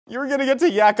You're gonna get to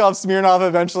Yakov Smirnoff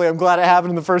eventually. I'm glad it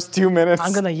happened in the first 2 minutes.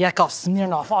 I'm gonna Yakov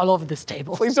Smirnoff all over this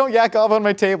table. Please don't Yakov on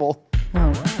my table.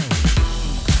 Oh.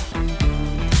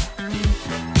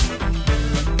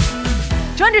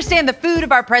 To understand the food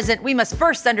of our present, we must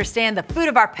first understand the food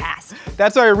of our past.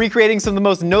 That's why we're recreating some of the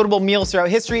most notable meals throughout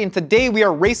history, and today we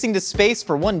are racing to space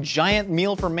for one giant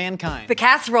meal for mankind. The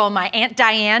casserole my Aunt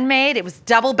Diane made, it was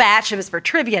double batch, it was for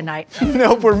trivia night.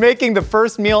 Nope, we're making the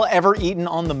first meal ever eaten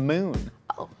on the moon.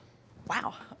 Oh,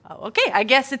 wow. Okay, I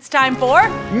guess it's time for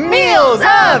Meals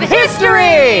of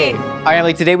History! All right,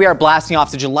 Emily, today we are blasting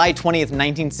off to July 20th,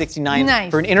 1969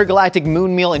 Nice. for an intergalactic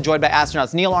moon meal enjoyed by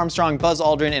astronauts Neil Armstrong, Buzz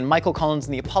Aldrin, and Michael Collins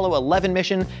in the Apollo 11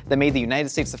 mission that made the United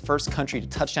States the first country to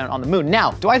touch down on the moon.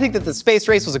 Now, do I think that the space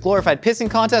race was a glorified pissing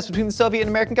contest between the Soviet and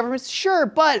American governments? Sure,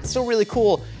 but it's still really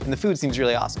cool, and the food seems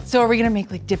really awesome. So are we gonna make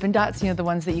like Dippin' Dots, you know, the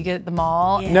ones that you get at the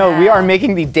mall? Yeah. No, we are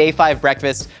making the Day 5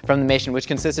 breakfast from the mission, which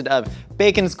consisted of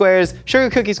bacon squares, sugar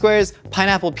cookie squares,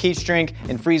 pineapple peach drink,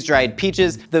 and freeze-dried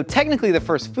peaches. Though technically the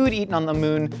first food eaten on the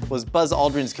moon was Buzz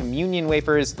Aldrin's communion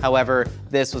wafers. However,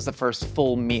 this was the first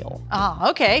full meal. Oh,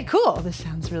 okay, cool. This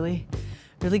sounds really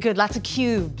good. Lots of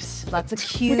cubes. Lots of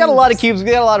cubes. We got a lot of cubes,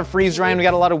 we got a lot of freeze-drying, we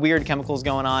got a lot of weird chemicals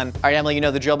going on. All right, Emily, you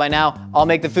know the drill by now. I'll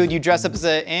make the food, you dress up as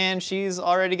and she's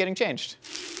already getting changed.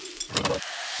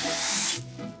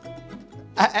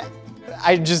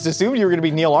 I just assumed you were gonna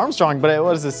be Neil Armstrong, but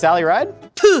what is this, Sally Ride?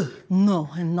 No,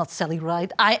 I'm not Sally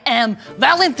Ride. I am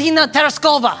Valentina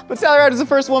Tereshkova. But Sally Ride is the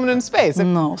first woman in space.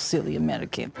 No, silly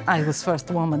American. I was first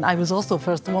woman. I was also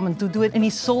first woman to do it any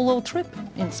solo trip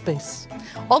in space.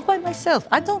 All by myself.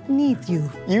 I don't need you.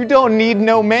 You don't need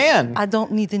no man. I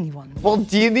don't need anyone. Well,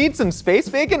 do you need some space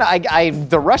bacon?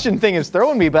 The Russian thing is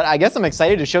throwing me, but I guess I'm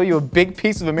excited to show you a big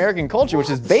piece of American culture, which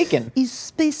is bacon. Is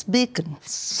space bacon?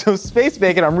 So space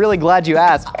bacon, I'm really glad you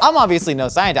asked. I'm obviously no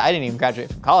scientist. I didn't even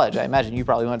graduate from college. I imagine you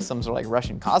probably went to some sort of like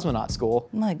Russian cosmonaut school.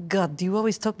 My God, do you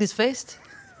always talk this fast?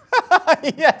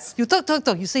 Yes. You talk.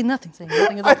 You say nothing. Say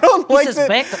nothing at all. I don't like that.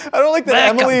 Bacon. I don't like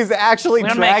that Bacon. Emily is actually We're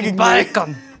dragging making me.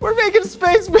 bacon. We're making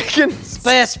space bacon.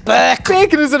 Space bacon.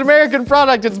 Bacon is an American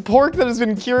product. It's pork that has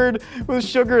been cured with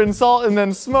sugar and salt and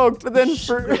then smoked. But then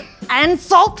for And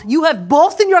salt? You have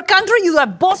both in your country? You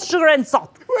have both sugar and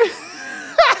salt.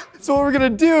 So what we're gonna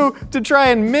do to try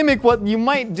and mimic what you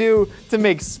might do to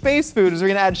make space food is we're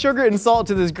gonna add sugar and salt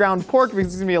to this ground pork because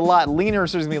it's gonna be a lot leaner,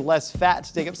 so there's gonna be less fat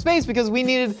to take up space because we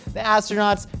needed the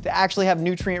astronauts to actually have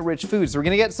nutrient-rich food. So we're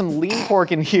gonna get some lean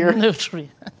pork in here.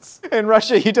 Nutrients. In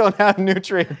Russia, you don't have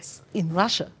nutrients. In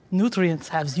Russia, nutrients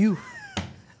have you.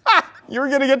 You're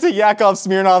gonna get to Yakov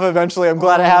Smirnoff eventually. I'm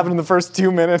glad it happened in the first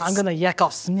 2 minutes. I'm gonna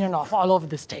Yakov Smirnoff all over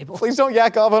this table. Please don't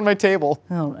Yakov on my table.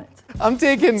 All right. I'm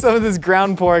taking some of this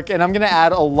ground pork and I'm gonna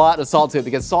add a lot of salt to it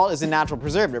because salt is a natural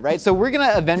preservative, right? So we're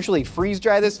gonna eventually freeze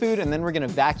dry this food and then we're gonna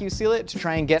vacuum seal it to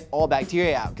try and get all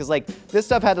bacteria out. Because like this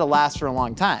stuff had to last for a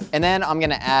long time. And then I'm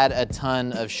gonna add a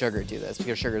ton of sugar to this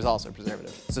because sugar is also a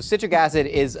preservative. So citric acid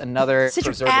is another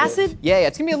Citric preservative. acid? Yeah,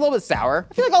 it's gonna be a little bit sour.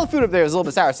 I feel like all the food up there is a little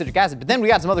bit sour, citric acid, but then we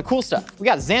got some other cool stuff. We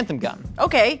got xanthan gum.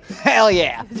 Okay. Hell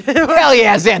yeah. Hell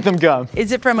yeah, xanthan gum.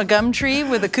 Is it from a gum tree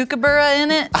with a kookaburra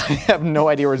in it? I have no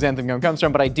idea where xanthan gum comes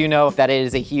from, but I do know that it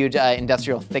is a huge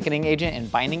industrial thickening agent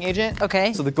and binding agent.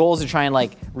 Okay. So the goal is to try and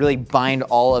like really bind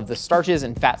all of the starches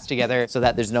and fats together so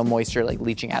that there's no moisture like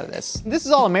leaching out of this. This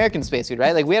is all American space food,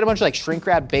 right? Like we had a bunch of like shrink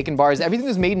wrapped bacon bars. Everything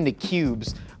was made into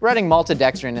cubes. We're adding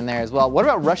maltodextrin in there as well. What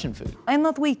about Russian food? I'm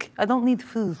not weak. I don't need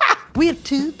food. We have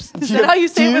tubes. Is that how you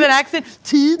say it with an accent?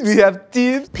 Tubes. We have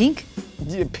tubes. Pink?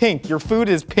 Yeah, pink. Your food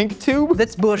is pink tube?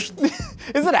 That's borscht.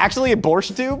 Is it actually a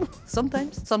borscht tube?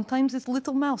 Sometimes. Sometimes it's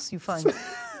little mouse you find.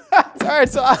 All right,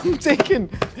 so I'm taking.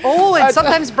 Oh, and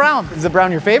sometimes brown. Is the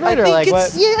brown your favorite or like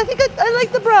what? Yeah, I think I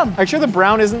like the brown. Are you sure the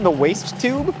brown isn't the waste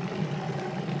tube?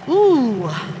 Ooh,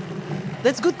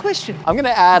 that's a good question. I'm gonna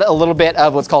add a little bit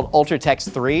of what's called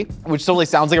Ultratex 3, which totally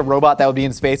sounds like a robot that would be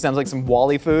in space, sounds like some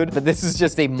Wall-E food, but this is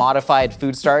just a modified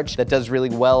food starch that does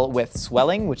really well with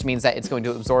swelling, which means that it's going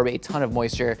to absorb a ton of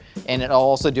moisture, and it'll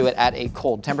also do it at a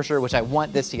cold temperature, which I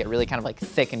want this to get really kind of like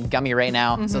thick and gummy right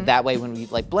now, so that way when we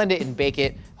like blend it and bake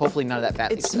it, hopefully none of that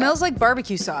fat It leaks out. smells like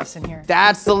barbecue sauce in here.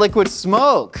 That's the liquid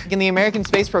smoke. In the American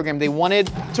space program, they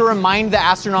wanted to remind the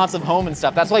astronauts of home and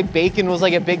stuff. That's why bacon was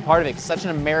like a big part of it. It's such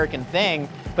an American thing.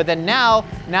 But then now,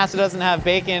 NASA doesn't have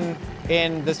bacon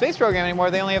in the space program anymore.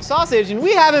 They only have sausage, and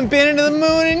we haven't been into the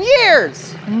moon in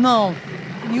years. No,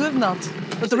 you have not.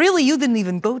 But really, you didn't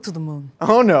even go to the moon.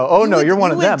 Oh no, you're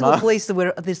one of them, You went to huh? a place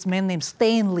where this man named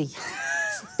Stanley.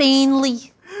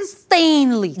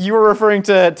 Stanley. You were referring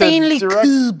to Stanley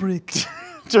Kubrick.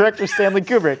 Director Stanley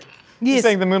Kubrick. You're Yes.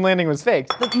 saying the moon landing was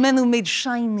faked. That man who made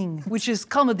Shining, which is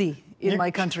comedy in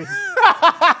my country.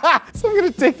 So I'm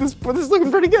gonna take this. This is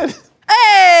looking pretty good.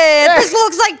 Hey, this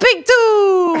looks like pig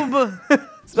tube.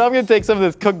 So I'm gonna take some of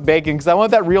this cooked bacon because I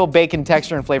want that real bacon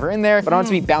texture and flavor in there, but I want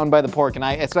it to be bound by the pork, and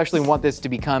I especially want this to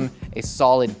become a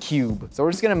solid cube. So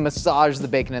we're just gonna massage the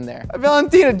bacon in there.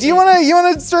 Valentina, do you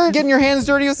wanna start getting your hands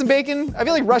dirty with some bacon? I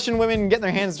feel like Russian women getting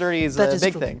their hands dirty is a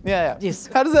big thing. Yeah. Yes.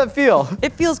 How does that feel?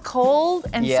 It feels cold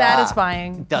and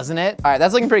satisfying. Doesn't it? All right,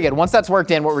 that's looking pretty good. Once that's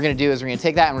worked in, what we're gonna do is we're gonna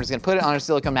take that and we're just gonna put it on our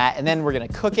silicone mat, and then we're gonna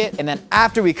cook it, and then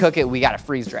after we cook it, we gotta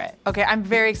freeze dry it. Okay, I'm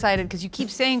very excited because you keep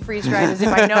saying freeze dried as if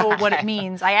I know what it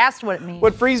means. I asked what it means.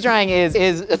 What freeze drying is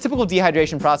a typical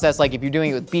dehydration process. Like if you're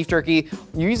doing it with beef jerky,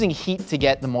 you're using heat to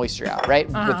get the moisture out, right?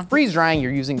 With freeze drying,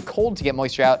 you're using cold to get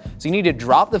moisture out. So you need to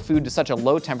drop the food to such a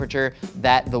low temperature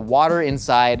that the water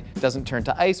inside doesn't turn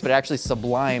to ice, but it actually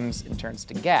sublimes and turns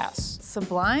to gas.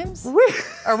 Sublimes?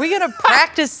 Are we gonna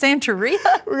practice Santeria?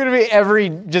 We're gonna be every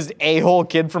just a-hole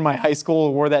kid from my high school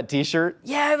who wore that t-shirt.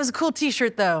 Yeah, it was a cool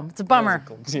t-shirt though. It's a bummer.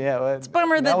 Yeah, well, It's a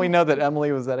bummer now that we know that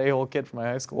Emily was that a-hole kid from my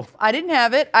high school. I didn't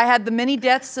have it. I had the many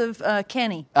deaths of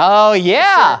Kenny. Oh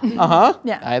yeah,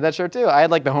 Yeah. I had that shirt too. I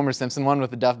had like the Homer Simpson one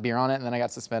with the Duff beer on it, and then I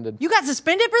got suspended. You got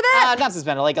suspended for that? Not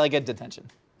suspended, like a detention.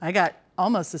 I got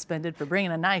almost suspended for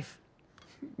bringing a knife.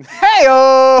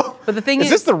 Hey-oh! But the thing is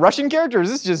this the Russian character, or is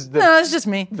this just the, No, it's just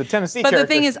me. the Tennessee But character?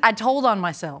 the thing is, I told on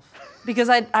myself because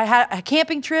I had a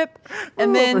camping trip,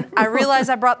 and then I realized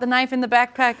I brought the knife in the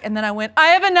backpack, and then I went, I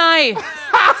have a knife.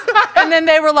 And then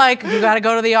they were like, you gotta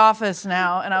go to the office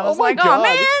now. And I was like, God. oh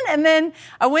man. And then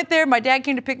I went there, my dad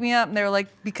came to pick me up, and they were like,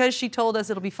 because she told us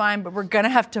it'll be fine, but we're gonna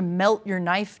have to melt your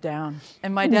knife down.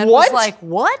 And my dad was like,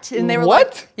 what? And they were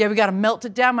like, yeah, we gotta melt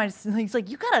it down. He's like,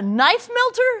 you got a knife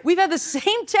melter? We've had the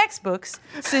same textbooks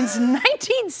since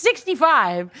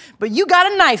 1965, but you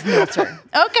got a knife melter.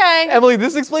 Okay. Emily,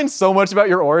 this explains so much about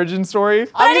your origin story.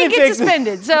 But I didn't get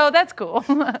suspended, so that's cool.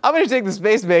 I'm gonna take the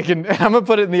space bacon and I'm gonna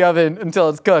put it in the oven until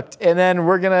it's cooked, and then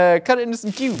we're gonna cut it into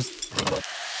some cubes.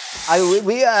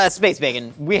 Space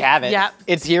bacon, we have it. Yeah.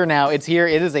 It's here now, it's here.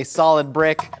 It is a solid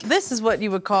brick. This is what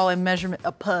you would call in measurement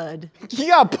a pud. You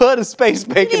gotta put a space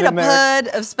bacon You need in a there. pud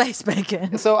of space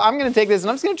bacon. So I'm gonna take this and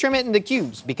I'm just gonna trim it into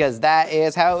cubes because that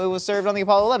is how it was served on the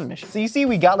Apollo 11 mission. So you see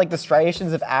we got like the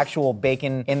striations of actual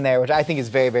bacon in there, which I think is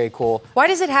very, very cool. Why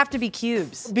does it have to be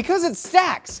cubes? Because it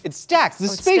stacks, it stacks. The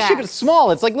it's spaceship stacked. is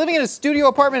small. It's like living in a studio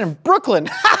apartment in Brooklyn.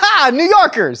 Ha ha, New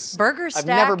Yorkers. Burgers I've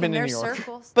stack never and been in they're New York.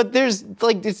 circles. But there's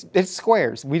like, it's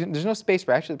squares. There's no space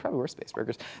burger. Actually, there probably were space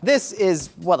burgers. This is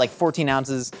what, like 14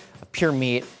 ounces of pure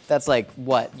meat. That's like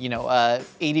what,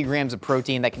 80 grams of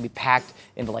protein that can be packed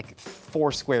into like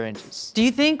 4 square inches. Do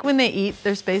you think when they eat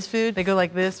their space food, they go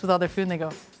like this with all their food and they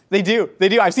go, They do.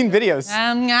 I've seen videos.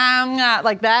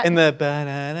 like that? In the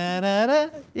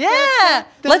ba-da-da-da-da. Yeah.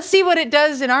 Let's see what it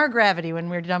does in our gravity when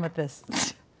we're done with this.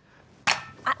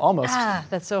 Almost.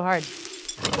 That's so hard.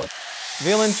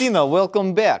 Valentina,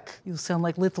 welcome back. You sound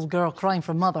like little girl crying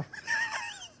for mother.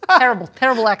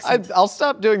 Terrible accent. I'll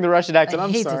stop doing the Russian accent,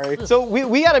 I'm hate sorry. it. So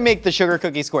we gotta make the sugar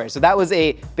cookie square. So that was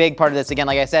a big part of this. Again,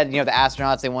 like I said, the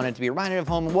astronauts, they wanted to be reminded of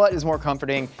home. What is more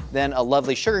comforting than a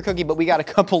lovely sugar cookie? But we got a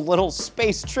couple little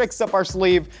space tricks up our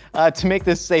sleeve to make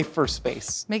this safe for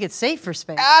space. Make it safe for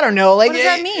space. I don't know, like What does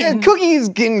that mean? Cookies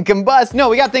can combust. No,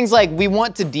 we got things like we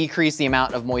want to decrease the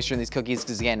amount of moisture in these cookies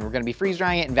because again, we're gonna be freeze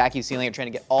drying it and vacuum sealing it, trying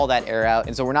to get all that air out.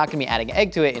 And so we're not gonna be adding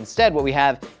egg to it. Instead, what we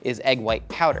have is egg white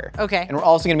powder. Okay. And we're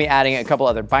also gonna be adding a couple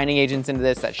other binding agents into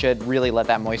this that should really let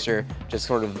that moisture just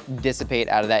sort of dissipate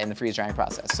out of that in the freeze drying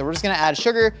process. So we're just gonna add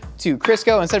sugar to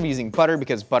Crisco instead of using butter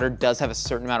because butter does have a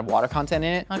certain amount of water content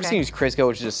in it. We're just gonna use Crisco,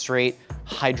 which is just straight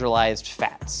hydrolyzed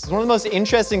fats. One of the most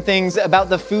interesting things about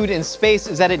the food in space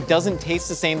is that it doesn't taste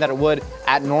the same that it would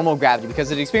at normal gravity because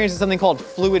it experiences something called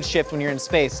fluid shift when you're in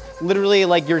space. Literally,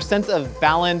 like your sense of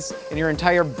balance and your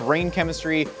entire brain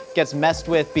chemistry gets messed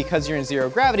with because you're in zero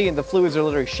gravity and the fluids are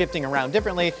literally shifting around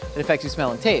differently. It affects your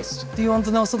smell and taste. Do you want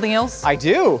to know something else? I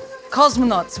do.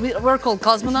 Cosmonauts. We're called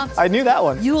cosmonauts. I knew that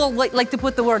one. You all like to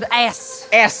put the word ass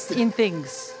in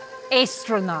things.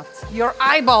 Astronaut. Your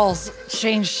eyeballs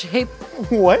change shape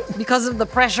What? because of the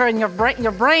pressure in your brain.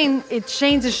 Your brain, it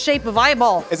changes shape of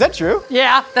eyeball. Is that true?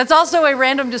 Yeah. That's also a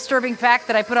random disturbing fact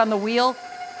that I put on the wheel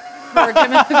for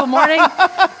Mythical morning.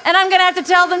 And I'm gonna have to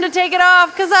tell them to take it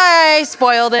off because I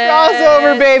spoiled it.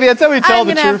 Crossover, baby. That's how we tell I'm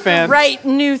the gonna true have fans. to write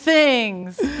new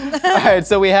things. All right,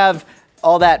 so we have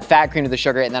all that fat cream to the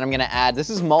sugar, and then I'm gonna add, this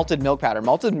is malted milk powder.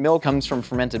 Malted milk comes from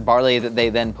fermented barley that they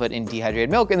then put in dehydrated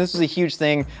milk, and this was a huge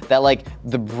thing that like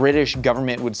the British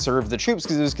government would serve the troops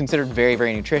because it was considered very,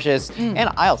 very nutritious. And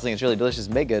I also think it's really delicious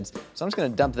in baked goods. So I'm just gonna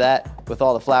dump that with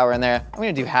all the flour in there. I'm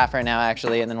gonna do half right now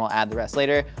actually, and then we'll add the rest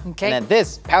later. Okay. And then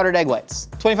this, powdered egg whites.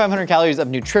 2,500 calories of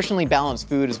nutritionally balanced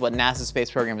food is what NASA's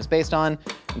space program is based on.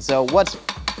 And so what's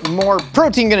more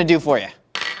protein gonna do for you?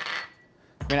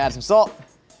 We're gonna add some salt,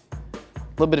 a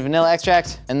little bit of vanilla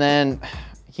extract, and then,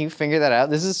 can you figure that out?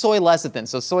 This is soy lecithin.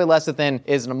 So soy lecithin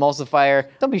is an emulsifier.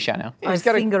 Don't be shy now. You just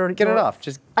gotta get it off.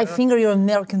 I finger your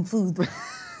American food.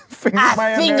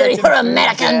 I finger your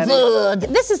American food.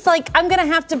 This is like, I'm gonna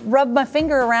have to rub my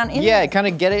finger around in Yeah, kind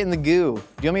of get it in the goo.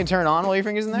 Do you want me to turn it on while your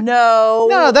finger's in there? No.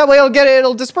 No, that way it'll get it,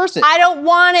 it'll disperse it. I don't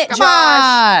want it, Come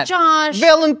on. Josh.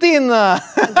 Valentina.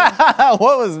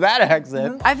 What was that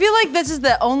accent? I feel like this is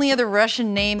the only other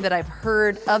Russian name that I've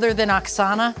heard other than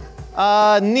Oksana.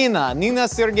 Nina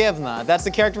Sergeyevna. That's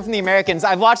the character from The Americans.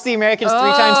 I've watched The Americans 3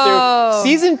 times through.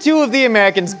 Season 2 of The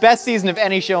Americans, best season of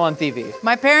any show on TV.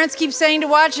 My parents keep saying to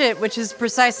watch it, which is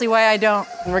precisely why I don't.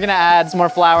 And we're gonna add some more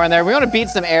flour in there. We wanna beat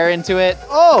some air into it.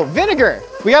 Oh, vinegar.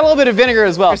 We got a little bit of vinegar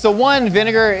as well. So one,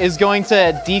 vinegar is going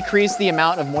to decrease the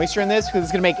amount of moisture in this because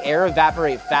it's gonna make air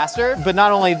evaporate faster. But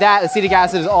not only that, acetic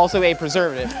acid is also a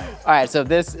preservative. All right, so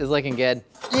this is looking good.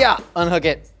 Yeah, unhook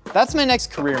it. That's my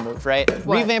next career move, right?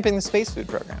 What? Revamping the space food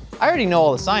program. I already know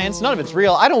all the science, none of it's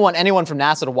real. I don't want anyone from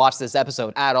NASA to watch this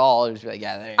episode at all. Just be like,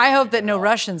 yeah, there you go. I hope that no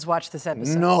Russians watch this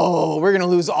episode. No, we're gonna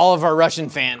lose all of our Russian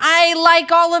fans. I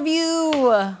like all of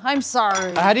you. I'm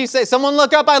sorry. How do you say, someone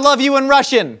look up I love you in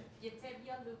Russian?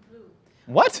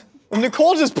 What?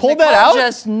 Nicole just pulled that out? I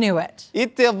just knew it.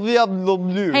 Hey,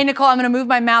 Hey, Nicole, I'm gonna move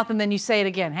my mouth and then you say it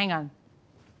again. Hang on.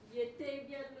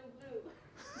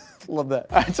 Love that.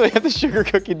 All right, so we have the sugar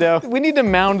cookie dough. We need to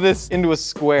mound this into a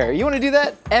square. You wanna do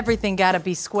that? Everything gotta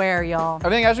be square, y'all.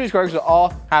 Everything has to be square because it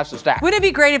all has to stack. Wouldn't it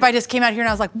be great if I just came out here and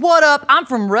I was like, what up? I'm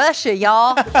from Russia,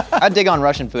 y'all. I dig on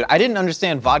Russian food. I didn't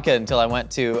understand vodka until I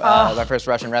went to my first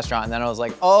Russian restaurant, and then I was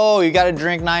like, oh, you gotta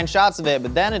drink 9 shots of it,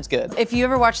 but then it's good. If you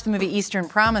ever watch the movie Eastern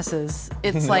Promises,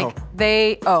 it's like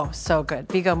so good.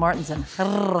 Viggo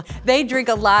Mortensen. They drink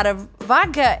a lot of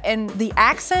vodka, and the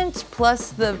accent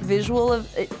plus the visual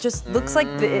of it just looks like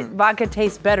the vodka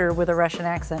tastes better with a Russian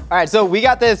accent. All right, so we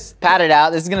got this patted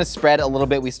out. This is gonna spread a little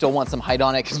bit. We still want some height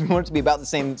on it because we want it to be about the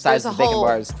same size as the bacon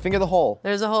bars. Finger the hole.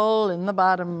 There's a hole in the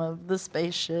bottom of the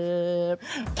spaceship.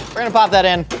 We're gonna pop that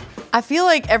in. I feel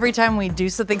like every time we do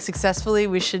something successfully,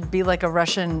 we should be like a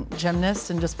Russian gymnast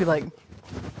and just be like,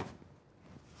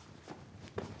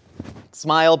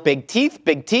 Smile, big teeth,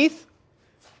 big teeth.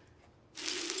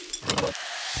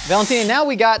 Valentina, now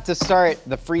we got to start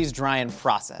the freeze drying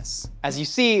process. As you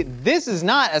see, this is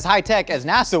not as high tech as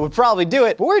NASA would probably do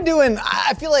it, but we're doing,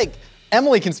 I feel like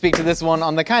Emily can speak to this one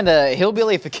on the kind of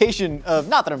hillbillyification of,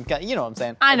 not that I'm, you know what I'm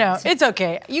saying. I know, it's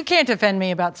okay. You can't offend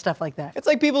me about stuff like that. It's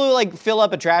like people who like fill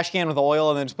up a trash can with oil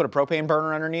and then just put a propane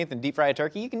burner underneath and deep fry a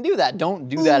turkey. You can do that, don't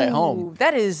do that at home.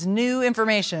 That is new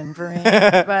information for me,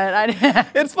 but I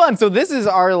It's fun. So this is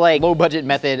our like low budget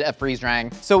method of freeze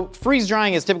drying. So freeze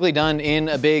drying is typically done in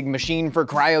a big machine for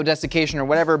cryodesiccation or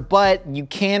whatever, but you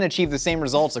can achieve the same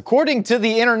results according to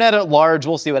the internet at large.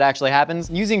 We'll see what actually happens.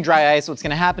 Using dry ice, what's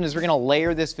gonna happen is we're gonna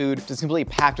layer this food just completely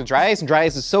packed with dry ice, and dry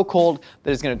ice is so cold that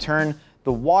it's gonna turn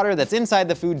the water that's inside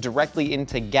the food directly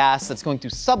into gas that's going to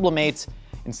sublimate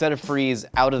instead of freeze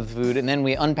out of the food, and then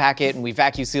we unpack it and we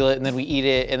vacuum seal it and then we eat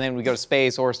it and then we go to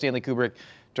space, or Stanley Kubrick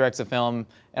directs a film.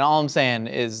 And all I'm saying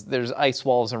is there's ice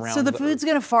walls around. So the food's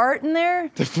gonna fart in there?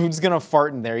 The food's gonna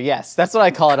fart in there, yes. That's what I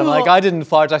call it. Cool. I'm like, I didn't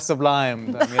fart, I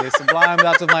sublimed. I made a sublime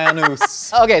out of my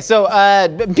anus. Okay, so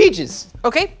peaches.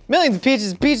 Okay. Millions of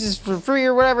peaches for free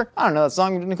or whatever. I don't know, that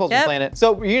song, Nicole's been playing it.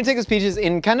 So you're gonna take those peaches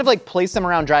and kind of like place them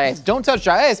around dry ice. Don't touch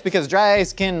dry ice because dry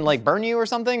ice can like burn you or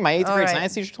something. My 8th grade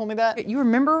science teacher told me that. You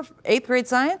remember 8th grade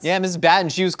science? Yeah, Mrs. Batten,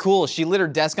 she was cool. She lit her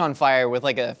desk on fire with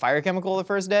like a fire chemical the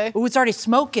first day. Ooh, it's already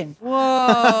smoking.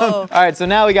 Whoa. All right, so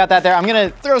now we got that there. I'm gonna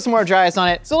throw some more dry ice on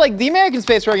it. So like the American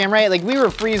space program, right? Like we were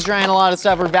freeze drying a lot of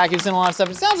stuff, we're vacuum sealing a lot of stuff.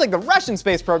 It sounds like the Russian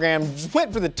space program just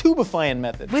went for the tubifying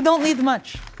method. We don't need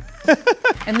much.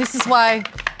 And this is why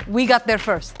we got there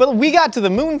first. But we got to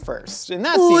the moon first, and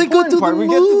that's the important part. We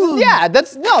get to the, yeah,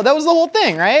 that was the whole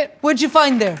thing, right? What'd you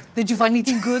find there? Did you find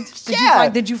anything good?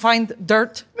 Did you find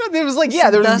dirt? No, there was like,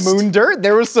 there was moon dirt.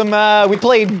 There was some, we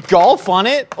played golf on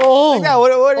it. Oh. Like that.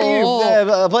 What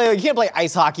are you, you can't play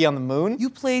ice hockey on the moon.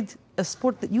 You played a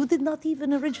sport that you did not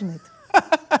even originate.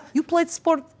 You played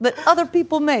sport that other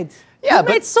people made. Yeah,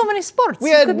 made so many sports. We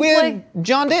had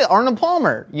John Day, Arnold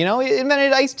Palmer. You know, he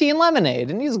invented iced tea and lemonade,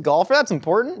 and he's a golfer. That's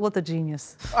important. What a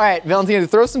genius. All right, Valentina,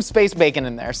 throw some space bacon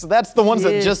in there. So that's the ones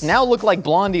that just now look like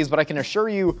blondies, but I can assure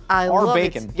you are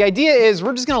bacon. The idea is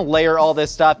we're just gonna layer all this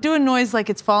stuff. Do a noise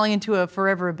like it's falling into a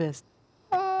forever abyss.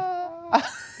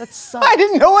 That sucks. I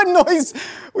didn't know what noise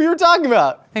we were talking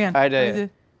about. Hang on. I did.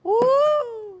 Woo!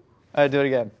 I do it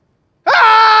again.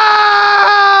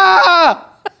 Ah!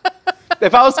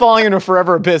 If I was falling into a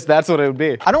forever abyss, that's what it would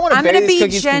be. I don't want to bury these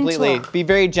cookies completely. Be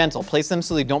very gentle. Place them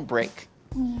so they don't break.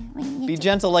 Be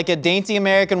gentle like a dainty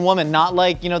American woman, not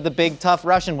like, you know, the big, tough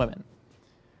Russian women.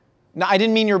 No, I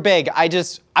didn't mean you're big. I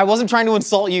wasn't trying to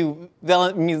insult you,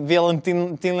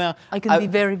 Valentina. I can be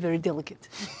very, very delicate.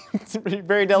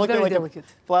 Very delicate, very like delicate.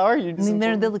 A flower? You just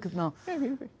Very delicate, no.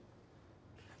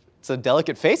 It's a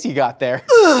delicate face you got there.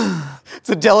 It's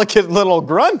a delicate little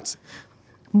grunt.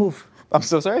 Move. I'm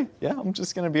so sorry. Yeah, I'm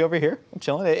just gonna be over here. I'm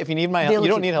chilling. If you need my help, you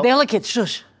don't need help. Delicate,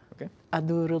 shush. Okay. I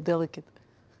do real delicate.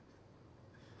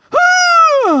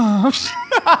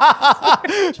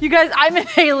 You guys, I'm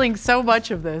inhaling so much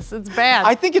of this. It's bad.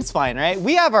 I think it's fine, right?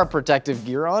 We have our protective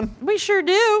gear on. We sure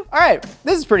do. All right,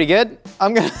 this is pretty good.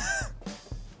 I'm gonna.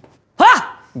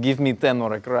 Ha! Give me 10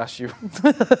 or I crush you.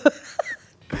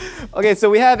 Okay, so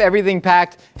we have everything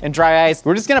packed in dry ice.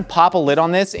 We're just gonna pop a lid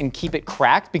on this and keep it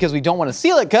cracked because we don't wanna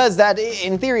seal it, because that,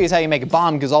 in theory, is how you make a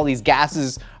bomb, because all these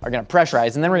gases are gonna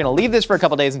pressurize. And then we're gonna leave this for a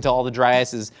couple days until all the dry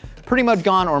ice is pretty much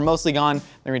gone or mostly gone. Then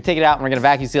we're gonna take it out and we're gonna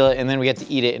vacuum seal it, and then we get to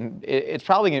eat it. And it's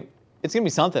probably gonna, it's gonna be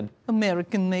something.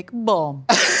 American make bomb.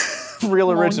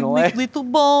 Real original, eh? Little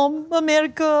bomb,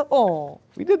 America. Oh.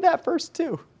 We did that first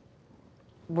too.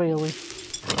 Really?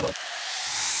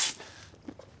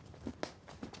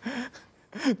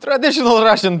 Traditional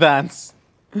Russian dance.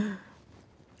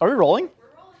 Are we rolling? We're rolling.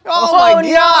 Oh my God!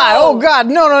 No. Oh God!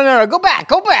 No! Go back!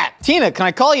 Go back! Tina, can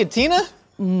I call you Tina?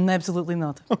 Absolutely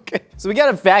not. Okay. So we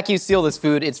gotta vacuum seal this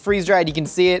food. It's freeze dried. You can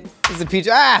see it. This is a peach.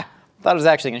 Ah! Thought it was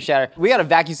actually gonna shatter. We gotta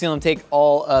vacuum seal and take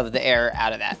all of the air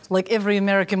out of that. Like every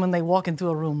American when they walk into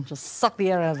a room, just suck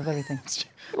the air out of everything.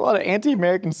 A lot of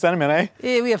anti-American sentiment, eh?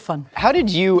 Yeah, we have fun. How did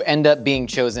you end up being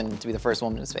chosen to be the first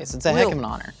woman in space? It's a heck of an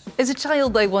honor. As a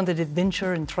child, I wanted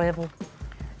adventure and travel.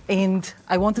 And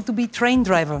I wanted to be train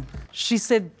driver. She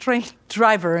said train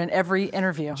driver in every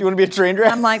interview. Do you want to be a train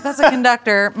driver? I'm like, that's a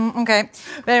conductor. Okay.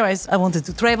 But anyways, I wanted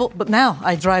to travel, but now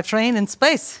I drive train in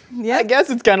space. Yeah. I guess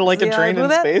it's kind of like a train in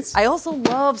space. I also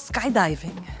love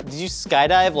skydiving. Did you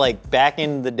skydive like back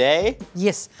in the day?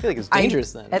 Yes. I feel like it's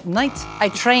dangerous then. At night, I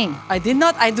train. I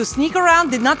do sneak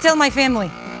around, did not tell my family.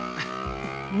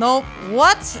 No,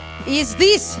 what is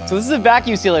this? So this is a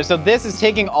vacuum sealer. So this is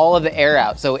taking all of the air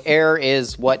out. So air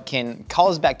is what can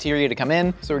cause bacteria to come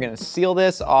in. So we're gonna seal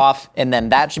this off, and then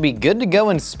that should be good to go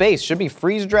in space. Should be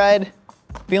freeze dried,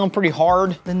 feeling pretty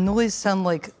hard. The noise sound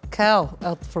like cow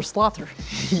out for slaughter.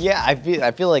 Yeah, I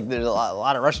feel like there's a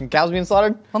lot of Russian cows being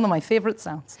slaughtered. One of my favorite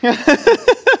sounds.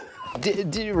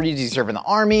 Did you serve in the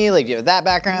army? Like, do you have that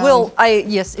background? Well,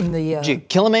 yes, in the... Did you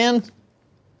kill a man?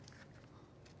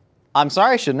 I'm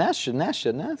sorry, shouldn't ask.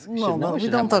 No, we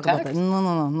don't talk about that.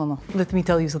 No. Let me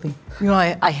tell you something. You know,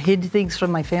 I hid things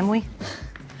from my family.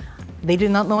 They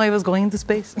did not know I was going into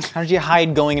space. How did you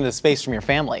hide going into space from your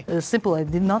family? It's simple, I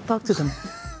did not talk to them.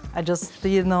 I just,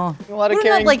 you know, we're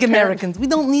not like Americans. We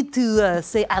don't need to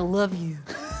say, I love you.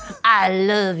 I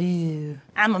love you.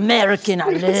 I'm American, I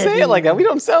love you. Say it like that. We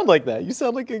don't sound like that. You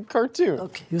sound like a cartoon.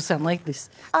 Okay, you sound like this.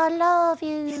 I love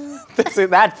you.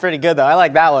 That's pretty good, though. I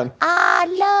like that one. I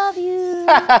love you.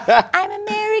 I'm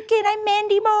American, I'm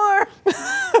Mandy Moore.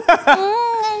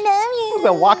 I love you. Was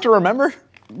that Walk to Remember?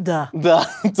 Duh.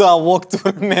 Walk to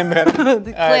Remember.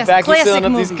 All right, back to sealing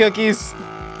up these cookies.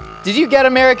 Did you get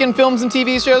American films and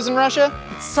TV shows in Russia?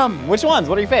 Some. Which ones?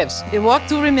 What are your faves? A Walk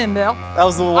to Remember. That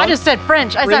was the one? I just said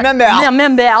French. I Remember. said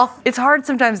Remember. It's hard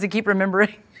sometimes to keep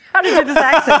remembering how to do this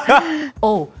accent.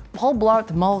 Oh, Paul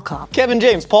Blart Mall Cop. Kevin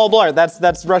James, Paul Blart.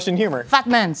 That's Russian humor. Fat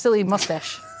man, silly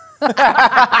mustache.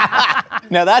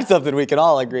 Now that's something we can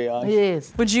all agree on.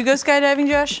 Yes. Would you go skydiving,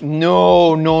 Josh?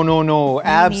 No.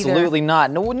 Absolutely not.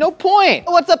 No point.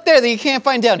 What's up there that you can't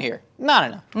find down here?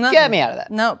 No. Get me out of that.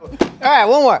 No. All right,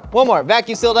 one more.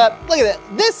 Vacuum sealed up. Look at that.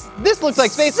 This looks like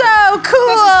space. So cool.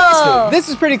 This is space food. This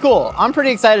is pretty cool. I'm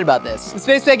pretty excited about this. The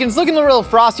space bacon is looking a little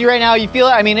frosty right now. You feel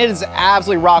it? I mean, it is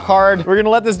absolutely rock hard. We're gonna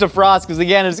let this defrost because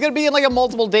again, it's gonna be like a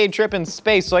multiple day trip in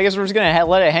space. So I guess we're just gonna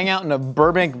let it hang out in a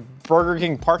Burbank Burger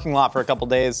King parking lot for a couple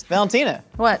days. Valentina.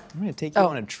 What? I'm gonna take you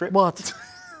on a trip. What?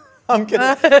 I'm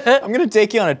gonna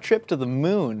take you on a trip to the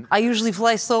moon. I usually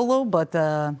fly solo, but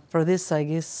for this, I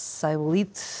guess I will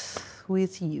eat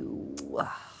with you.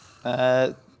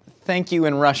 thank you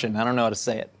in Russian. I don't know how to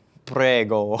say it.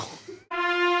 Prego.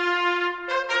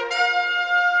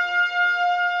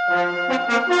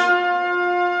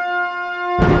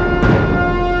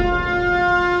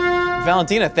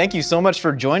 Valentina, thank you so much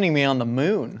for joining me on the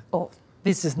moon. Oh,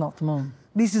 this is not the moon.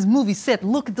 This is movie set.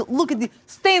 Look at the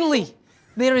Stanley.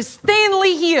 There is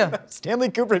Stanley here. Stanley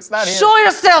Kubrick's not here. Show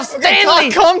yourself, Stanley.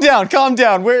 Okay, calm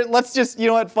down. Let's just, you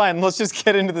know what, fine. Let's just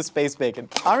get into the space bacon.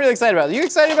 I'm really excited about it. Are you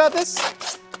excited about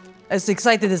this? As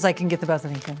excited as I can get about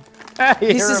anything.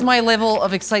 This is my level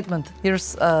of excitement.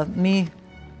 Here's me,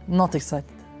 not excited.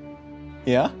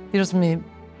 Yeah? Here's me,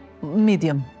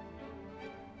 medium.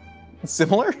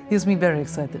 Similar? Here's me very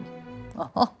excited.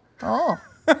 Oh.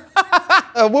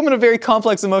 A woman of very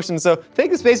complex emotions, so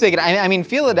take the space bacon. I mean,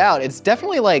 feel it out. It's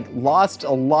definitely like lost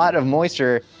a lot of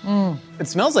moisture. It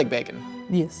smells like bacon.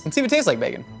 Yes. Let's see if it tastes like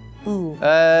bacon. Ooh.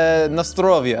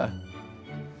 Nostrovia.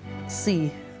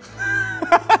 See.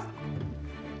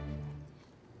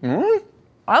 I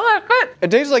like it.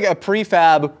 It tastes like a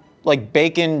prefab, like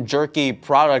bacon jerky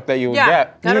product that you would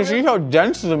get. You can see how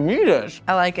dense the meat is.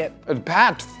 I like it. It's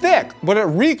packed thick, but it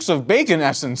reeks of bacon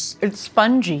essence. It's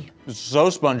spongy. It's so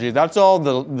spongy. That's all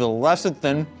the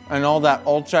lecithin and all that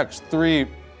Ultex 3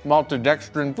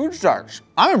 maltodextrin food starch.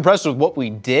 I'm impressed with what we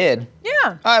did. Yeah.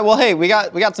 All right, well, hey, we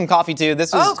got some coffee too.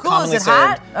 This is cool. commonly Is it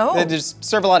served. hot? Oh. They just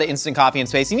serve a lot of instant coffee in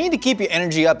space. You need to keep your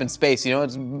energy up in space. You know,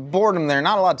 it's boredom there,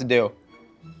 not a lot to do.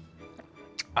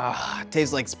 Ah, it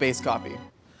tastes like space coffee.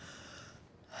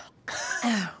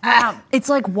 Wow. It's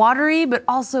like watery, but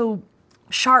also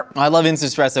sharp. I love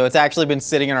instant espresso. It's actually been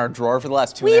sitting in our drawer for the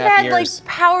last 2.5 years. We've had like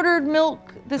powdered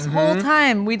milk this whole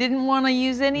time. We didn't want to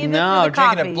use any of it No, for the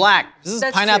coffee. drinking it black. This is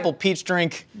That's pineapple true. peach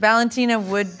drink. Valentina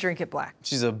would drink it black.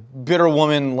 She's a bitter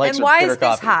woman, likes And why bitter is this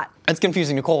coffee. hot? It's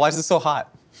confusing, Nicole. Why is this so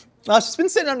hot? Oh, she's been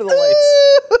sitting under the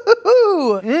lights.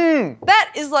 Ooh.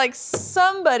 That is like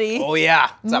somebody Oh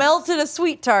yeah. melted a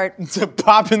sweet tart. It's a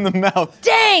pop in the mouth.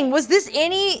 Dang, was this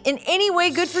in any way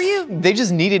good for you? They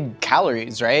just needed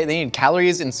calories, right? They need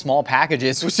calories in small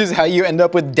packages, which is how you end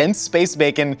up with dense space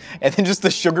bacon and then just the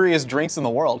sugariest drinks in the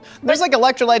world. There's like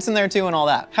electrolytes in there too and all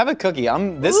that. Have a cookie.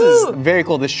 This is very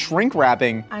cool. The shrink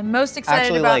wrapping. I'm most excited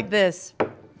Actually, about like- this.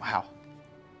 Wow.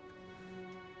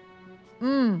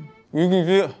 You can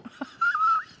feel.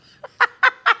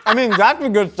 I mean, that's a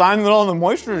good sign that all the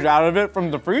moisture's out of it from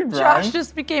the freeze drying. Josh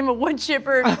just became a wood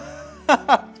chipper.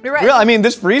 You're right. Real, I mean,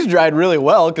 this freeze dried really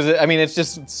well because it's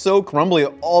just so crumbly.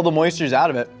 All the moisture's out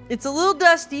of it. It's a little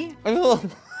dusty.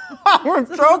 We're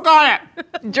choke on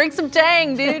it. Drink some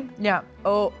Tang, dude. Yeah.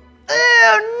 Oh.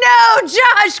 Ew, no,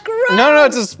 Josh, gross. No,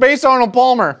 it's a Space Arnold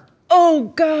Palmer.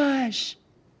 Oh, gosh.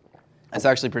 That's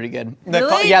actually pretty good.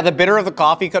 Really? Yeah, the bitter of the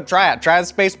coffee. Try it. Try the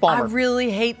Space I Palmer. really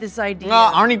hate this idea.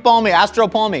 Arnie Palmy, Astro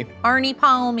Palmy. Arnie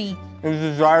Palmy. This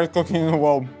is the driest cookie in the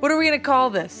world. What are we gonna call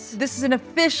this? This is an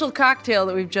official cocktail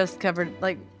that we've just covered,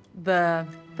 like the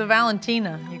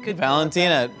Valentina. You could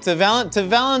Valentina. To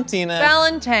Valentina.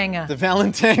 Valentanga. To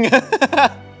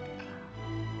Valentina.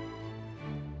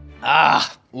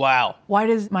 Ah, wow. Why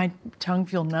does my tongue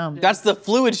feel numb? That's the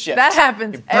fluid shift. That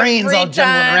happens Your brain's every all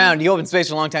jumbling time. around. You go up in space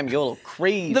for a long time, you get a little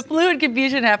crazy. The fluid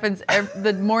confusion happens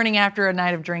the morning after a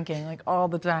night of drinking, like all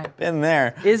the time. Been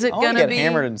there. Is it I wanna gonna get be-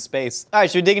 hammered in space. All right,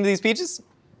 should we dig into these peaches?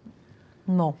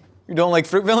 No, You don't like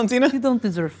fruit, Valentina? you don't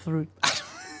deserve fruit.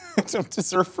 Don't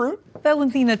deserve fruit?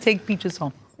 Valentina, take peaches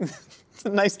home. It's a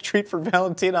nice treat for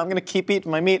Valentina. I'm gonna keep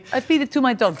eating my meat. I feed it to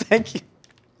my dog. Thank you.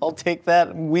 I'll take that.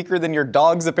 I'm weaker than your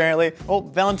dogs, apparently. Well,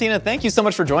 Valentina, thank you so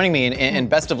much for joining me, and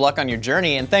best of luck on your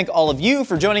journey. And thank all of you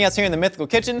for joining us here in the Mythical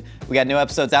Kitchen. We got new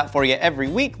episodes out for you every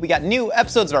week. We got new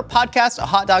episodes of our podcast, A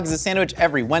Hot Dog is a Sandwich,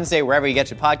 every Wednesday, wherever you get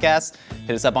your podcasts.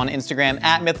 Hit us up on Instagram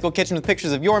at Mythical Kitchen with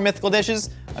pictures of your mythical dishes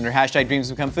under hashtag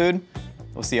Dreams Become Food.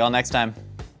 We'll see you all next time.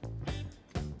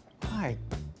 My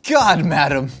God,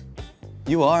 madam.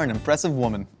 You are an impressive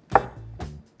woman.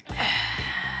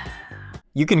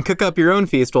 You can cook up your own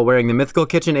feast while wearing the Mythical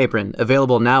Kitchen apron,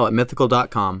 available now at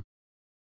mythical.com.